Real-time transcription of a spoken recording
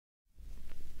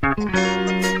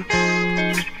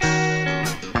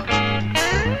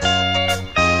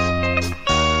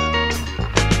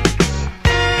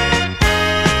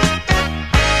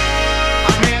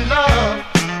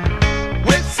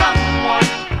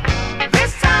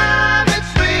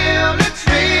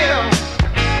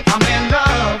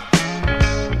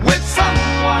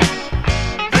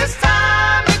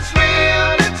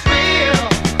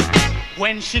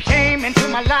When she came into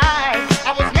my life,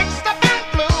 I was mixed up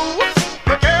and blue.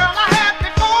 The girl I had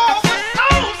before was so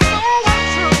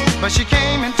untrue. But she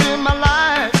came into my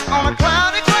life on a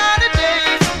cloudy, cloudy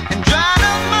day and dried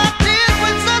up my tears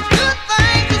with such good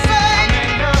things to say. I'm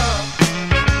in love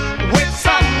with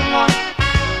someone.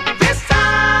 This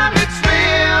time it's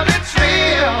real, it's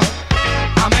real.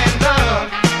 I'm in love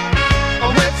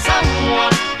with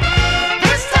someone.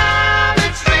 This time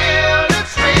it's real,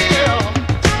 it's real.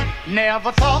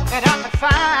 Never thought that I could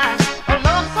find a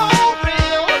love so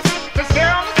real. This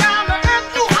girl is down to earth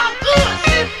through how good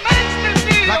she makes me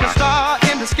feel. Like a star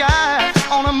in the sky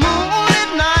on a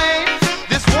moonlit night.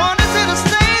 This one is in a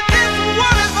state, this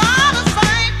one is out of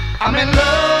sight. I'm in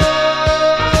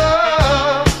love,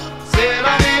 said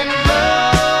I'm in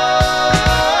love.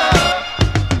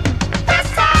 This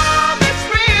time it's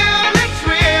real, it's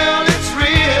real, it's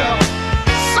real.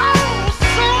 So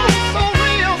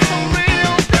real, so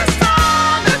real. This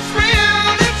time it's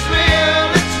real, it's real,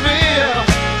 it's real.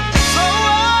 So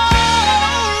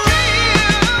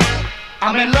real.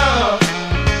 I'm in love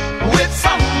with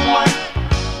someone.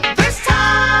 This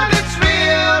time it's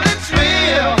real, it's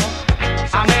real.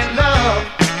 I'm in love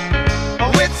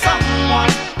with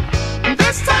someone.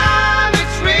 This time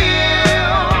it's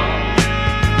real.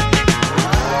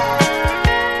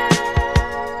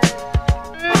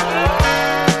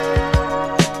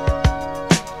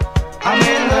 I'm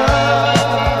in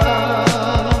love,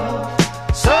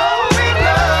 so in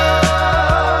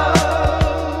love.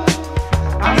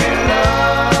 I'm in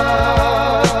love,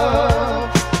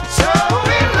 so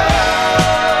in love.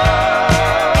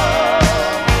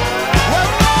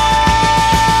 Whoa.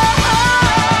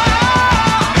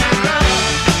 I'm in love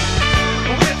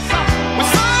with someone.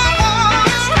 This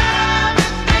time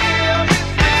it's real, it's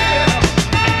real.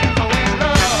 So in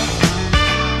love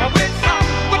with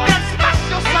someone. With that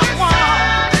special someone.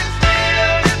 It's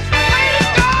real, it's real.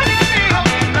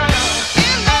 I'm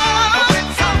in love with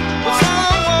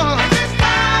someone. This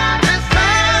time it's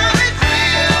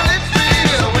real, it's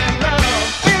real. So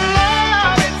in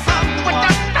love with someone. With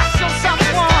that special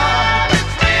someone.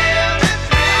 It's real, it's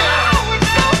real. Oh, it's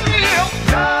so real.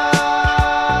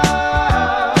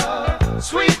 Love,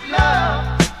 sweet love.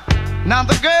 Now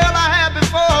the girl I had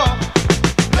before,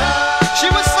 she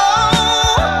was so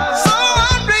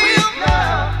unreal.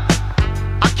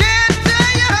 I can't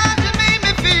tell you how she made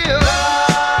me feel.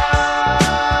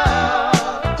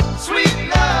 Love, sweet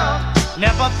love.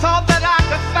 Never thought